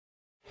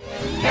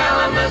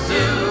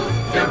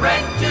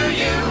direct to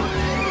you.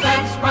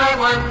 That's my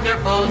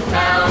wonderful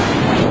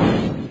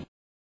town.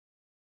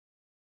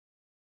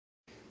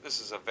 This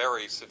is a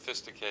very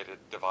sophisticated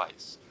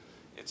device.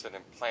 It's an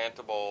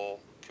implantable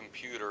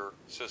computer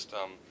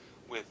system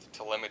with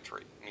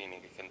telemetry,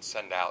 meaning it can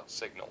send out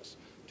signals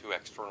to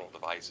external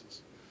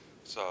devices.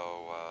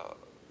 So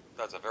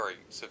that's a very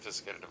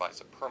sophisticated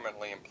device, a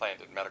permanently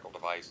implanted medical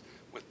device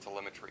with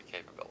telemetry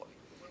capability.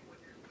 When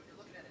you're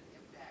looking at an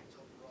impact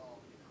overall,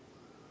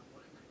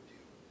 what it could do,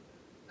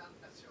 not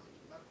necessarily to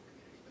the medical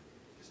community, but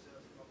just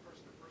from a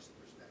person-to-person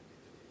perspective,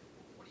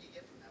 what do you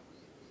get from that? What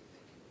do you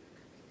think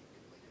could be the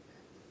complete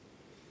impact?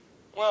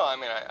 Well, I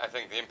mean, I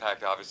think the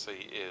impact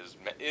obviously is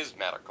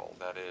medical.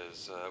 That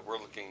is, we're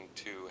looking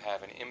to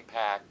have an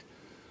impact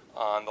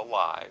on the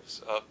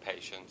lives of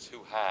patients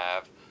who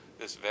have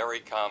this very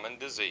common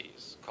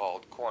disease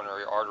called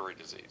coronary artery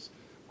disease,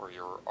 where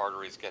your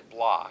arteries get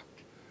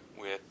blocked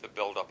with the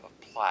buildup of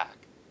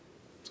plaque.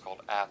 It's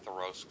called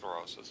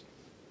atherosclerosis.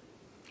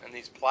 And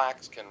these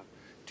plaques can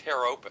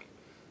tear open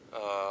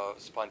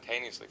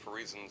spontaneously for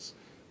reasons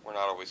we're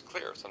not always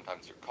clear.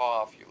 Sometimes you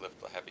cough, you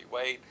lift a heavy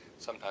weight,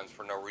 sometimes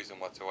for no reason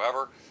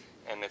whatsoever.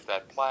 And if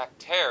that plaque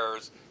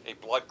tears, a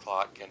blood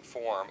clot can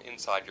form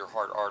inside your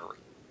heart artery.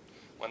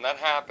 When that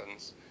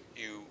happens,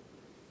 you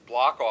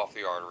block off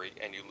the artery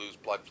and you lose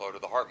blood flow to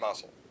the heart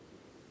muscle.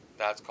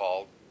 That's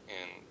called,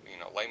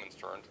 in layman's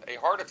terms, a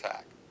heart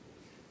attack.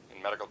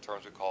 In medical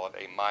terms, we call it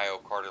a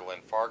myocardial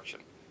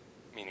infarction,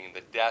 meaning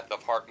the death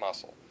of heart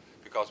muscle.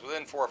 Because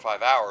within 4 or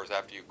 5 hours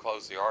after you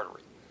close the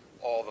artery,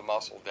 all the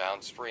muscle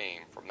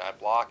downstream from that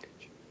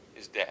blockage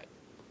is dead.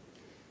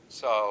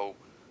 So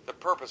the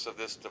purpose of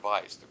this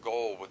device, the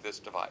goal with this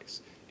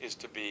device, is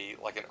to be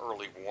like an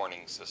early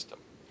warning system.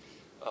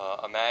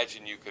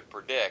 Imagine you could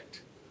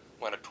predict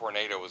when a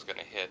tornado was going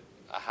to hit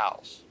a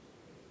house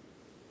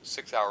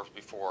 6 hours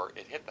before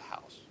it hit the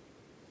house.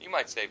 You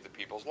might save the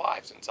people's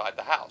lives inside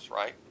the house,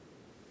 right?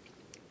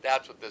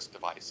 That's what this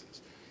device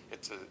is.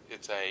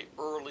 It's a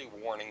early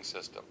warning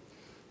system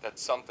that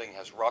something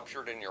has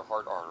ruptured in your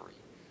heart artery,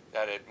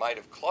 that it might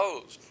have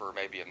closed for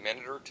maybe a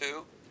minute or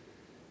two,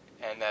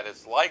 and that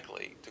it's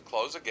likely to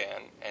close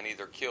again and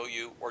either kill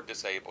you or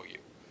disable you.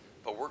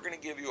 But we're going to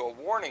give you a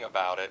warning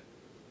about it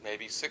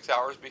maybe 6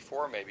 hours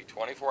before, maybe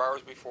 24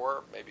 hours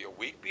before, maybe a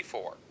week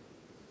before,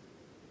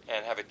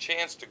 and have a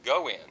chance to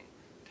go in,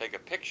 take a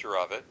picture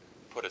of it,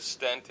 put a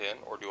stent in,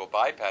 or do a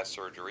bypass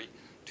surgery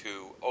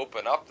to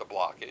open up the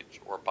blockage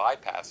or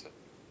bypass it,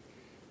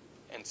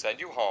 and send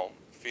you home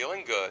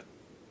feeling good,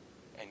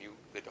 and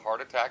the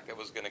heart attack that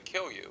was going to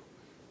kill you,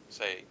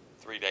 say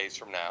 3 days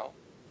from now,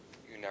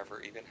 you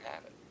never even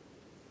had it.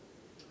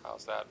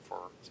 How's that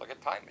it's like a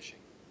time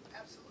machine.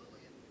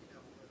 Absolutely, and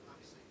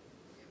obviously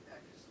the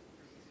impact is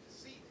pretty easy to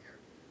see there.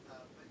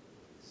 But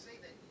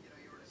say that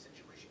you're in a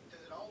situation.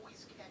 Does it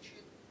always catch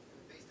it?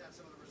 Based on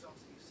some of the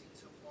results that you've seen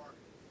so far,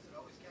 does it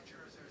always catch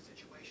it, or is there a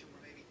situation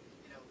where maybe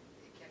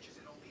it catches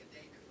it only a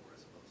day before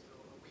as opposed to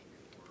a week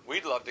before?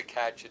 We'd love to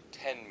catch it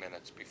 10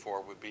 minutes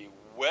before. Would be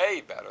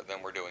way better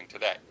than we're doing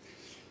today.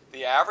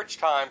 The average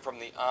time from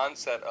the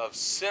onset of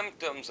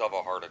symptoms of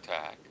a heart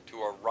attack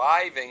to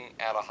arriving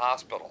at a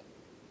hospital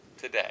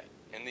today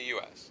in the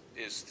U.S.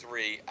 is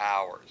 3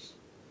 hours.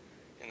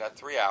 In that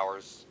 3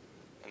 hours,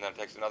 and then it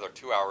takes another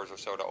 2 hours or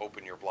so to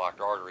open your blocked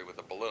artery with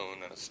a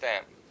balloon and a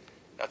stent,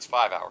 that's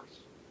 5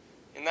 hours.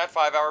 In that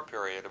 5-hour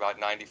period, about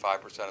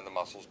 95% of the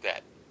muscle's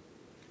dead.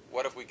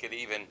 What if we could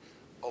even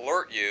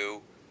alert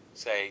you,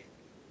 say,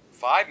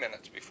 5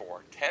 minutes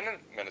before, 10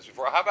 minutes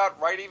before? How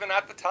about right even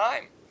at the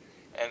time?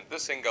 And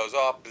this thing goes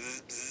off,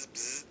 bzz, bzz,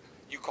 bzz.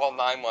 You call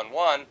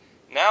 911.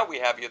 Now we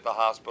have you at the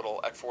hospital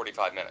at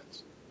 45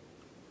 minutes.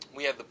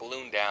 We have the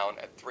balloon down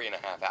at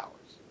 3.5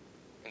 hours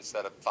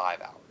instead of 5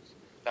 hours.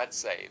 That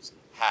saves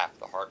half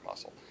the heart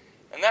muscle.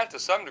 And that, to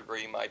some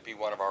degree, might be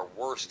one of our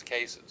worst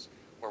cases,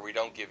 where we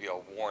don't give you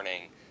a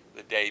warning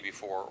the day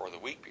before or the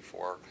week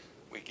before.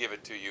 We give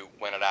it to you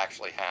when it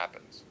actually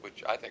happens,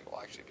 which I think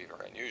will actually be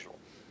very unusual,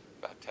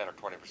 about 10 or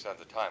 20% of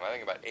the time. I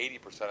think about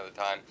 80% of the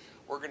time,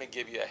 we're going to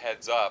give you a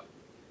heads up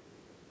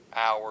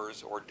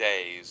hours or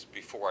days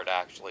before it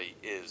actually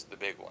is the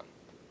big one.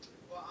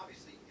 Well,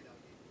 obviously,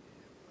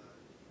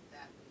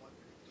 that one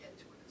when you get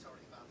to it, it's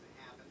already about to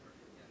happen, or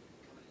you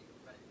come in and you can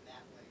prevent it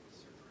that way with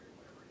surgery or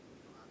whatever.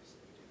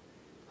 Obviously we do.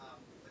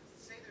 But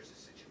say there's a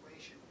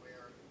situation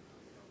where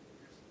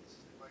this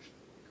is the question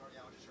the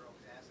cardiologists are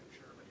always asked, I'm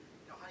sure. But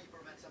how do you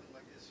prevent something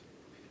like this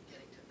from even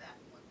getting to that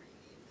point where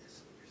you need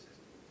this in your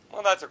system?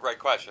 Well, that's a great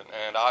question,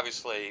 and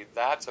obviously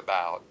that's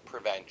about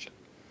prevention.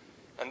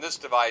 And this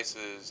device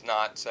is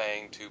not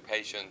saying to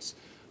patients,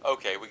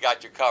 okay, we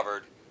got you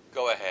covered,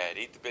 go ahead,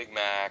 eat the Big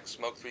Mac,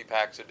 smoke 3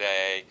 packs a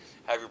day,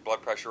 have your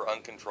blood pressure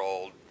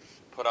uncontrolled,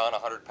 put on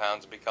 100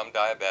 pounds and become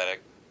diabetic.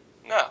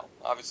 No,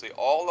 obviously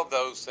all of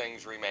those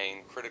things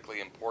remain critically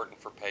important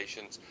for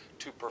patients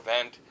to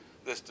prevent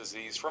this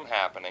disease from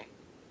happening,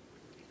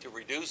 to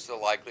reduce the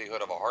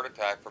likelihood of a heart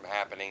attack from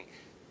happening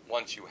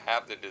once you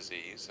have the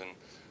disease, and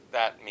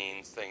that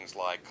means things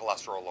like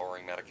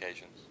cholesterol-lowering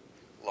medications,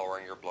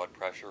 lowering your blood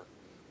pressure,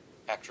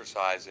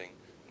 exercising,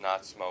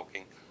 not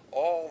smoking.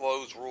 All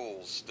those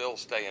rules still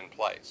stay in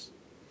place.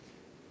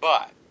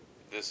 But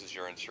this is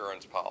your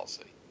insurance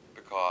policy,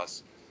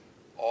 because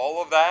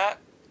all of that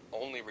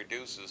only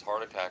reduces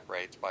heart attack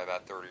rates by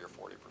about 30 or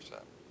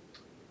 40%.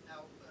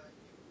 Now,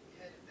 you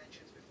had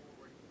inventions before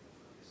where you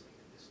obviously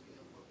in this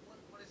field, but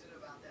what is it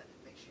about that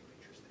that makes you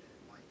interested in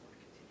it? Why you want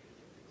to continue to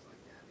do things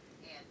like that?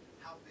 And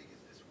how big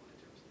is this one in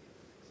terms of the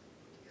other things that you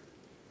put together?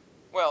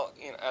 Well,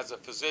 as a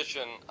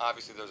physician,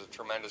 obviously there's a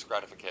tremendous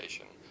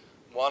gratification.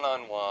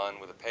 One-on-one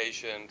with a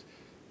patient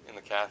in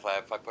the cath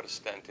lab, if I put a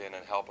stent in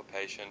and help a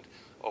patient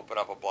open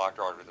up a blocked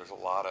artery, there's a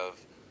lot of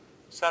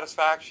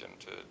satisfaction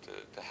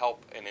to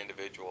help an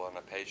individual and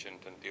a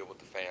patient and deal with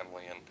the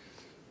family, and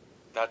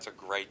that's a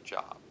great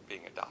job,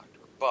 being a doctor.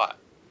 But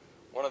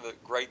one of the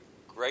great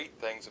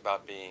things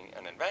about being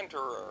an inventor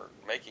or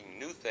making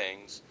new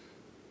things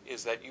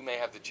is that you may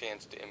have the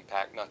chance to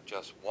impact not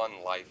just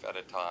one life at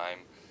a time,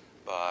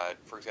 but,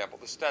 for example,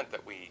 the stent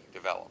that we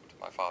developed,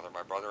 my father,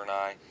 my brother, and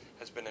I,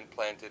 has been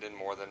implanted in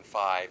more than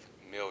 5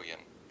 million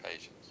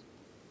patients.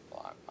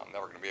 Well, I'm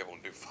never going to be able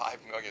to do 5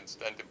 million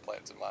stent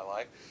implants in my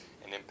life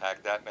and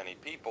impact that many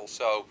people.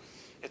 So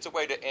it's a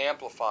way to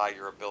amplify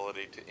your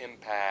ability to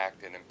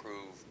impact and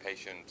improve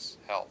patients'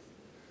 health.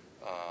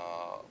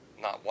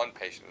 Not one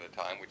patient at a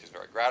time, which is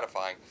very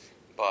gratifying,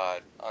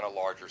 but on a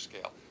larger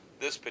scale.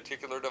 This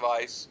particular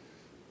device,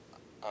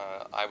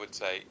 I would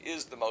say,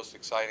 is the most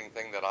exciting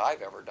thing that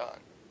I've ever done,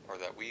 or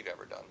that we've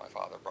ever done, my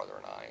father, brother,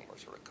 and I, and we're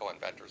sort of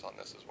co-inventors on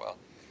this as well,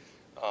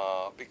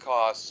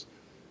 because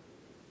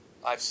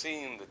I've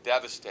seen the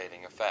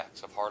devastating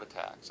effects of heart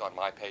attacks on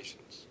my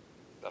patients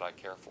that I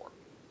care for.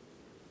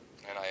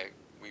 And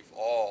we've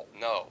all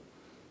know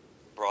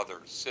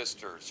brothers,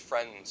 sisters,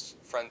 friends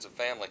of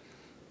family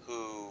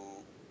who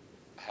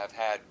have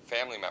had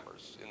family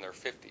members in their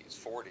 50s,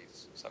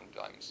 40s,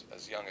 sometimes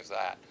as young as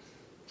that,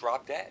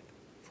 drop dead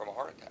from a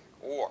heart attack,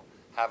 or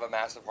have a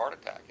massive heart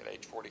attack at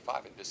age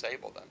 45 and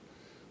disable them.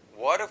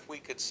 What if we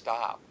could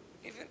stop,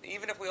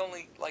 even if we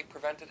only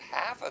prevented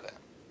half of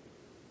them?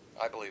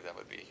 I believe that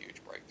would be a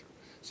huge breakthrough.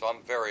 So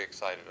I'm very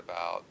excited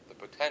about the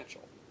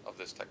potential of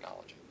this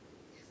technology.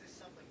 Is this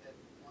something that,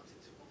 once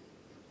it's fully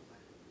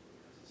implemented,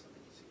 is this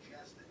something you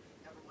suggest that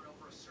everyone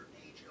over a certain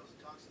age goes and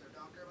talks to their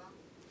doctor about?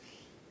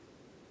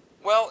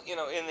 Well,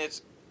 in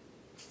its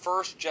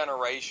first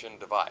generation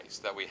device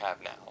that we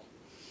have now,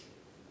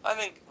 I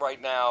think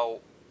right now,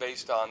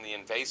 based on the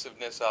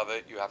invasiveness of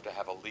it, you have to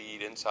have a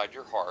lead inside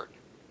your heart,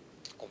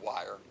 a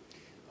wire.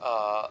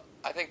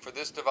 I think for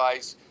this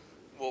device,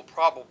 we'll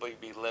probably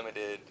be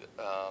limited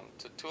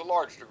to a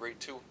large degree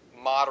to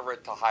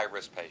moderate to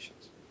high-risk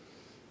patients.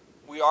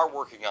 We are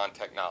working on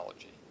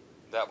technology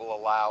that will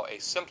allow a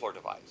simpler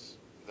device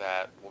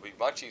that will be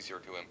much easier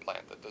to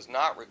implant, that does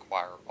not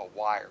require a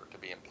wire to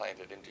be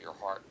implanted into your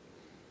heart,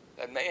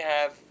 that may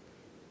have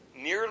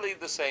nearly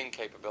the same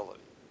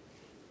capability.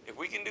 If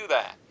we can do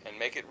that and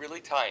make it really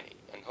tiny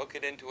and hook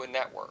it into a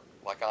network,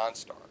 like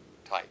OnStar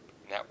type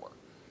network,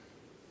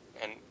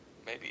 and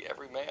maybe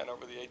every man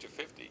over the age of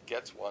 50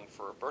 gets one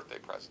for a birthday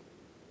present,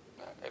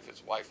 if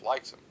his wife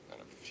likes him,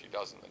 and if she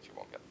doesn't, then she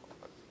won't get one.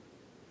 Well,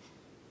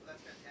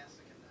 that's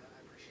fantastic, and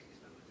I appreciate you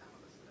spending the time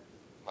with us today.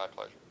 My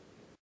pleasure.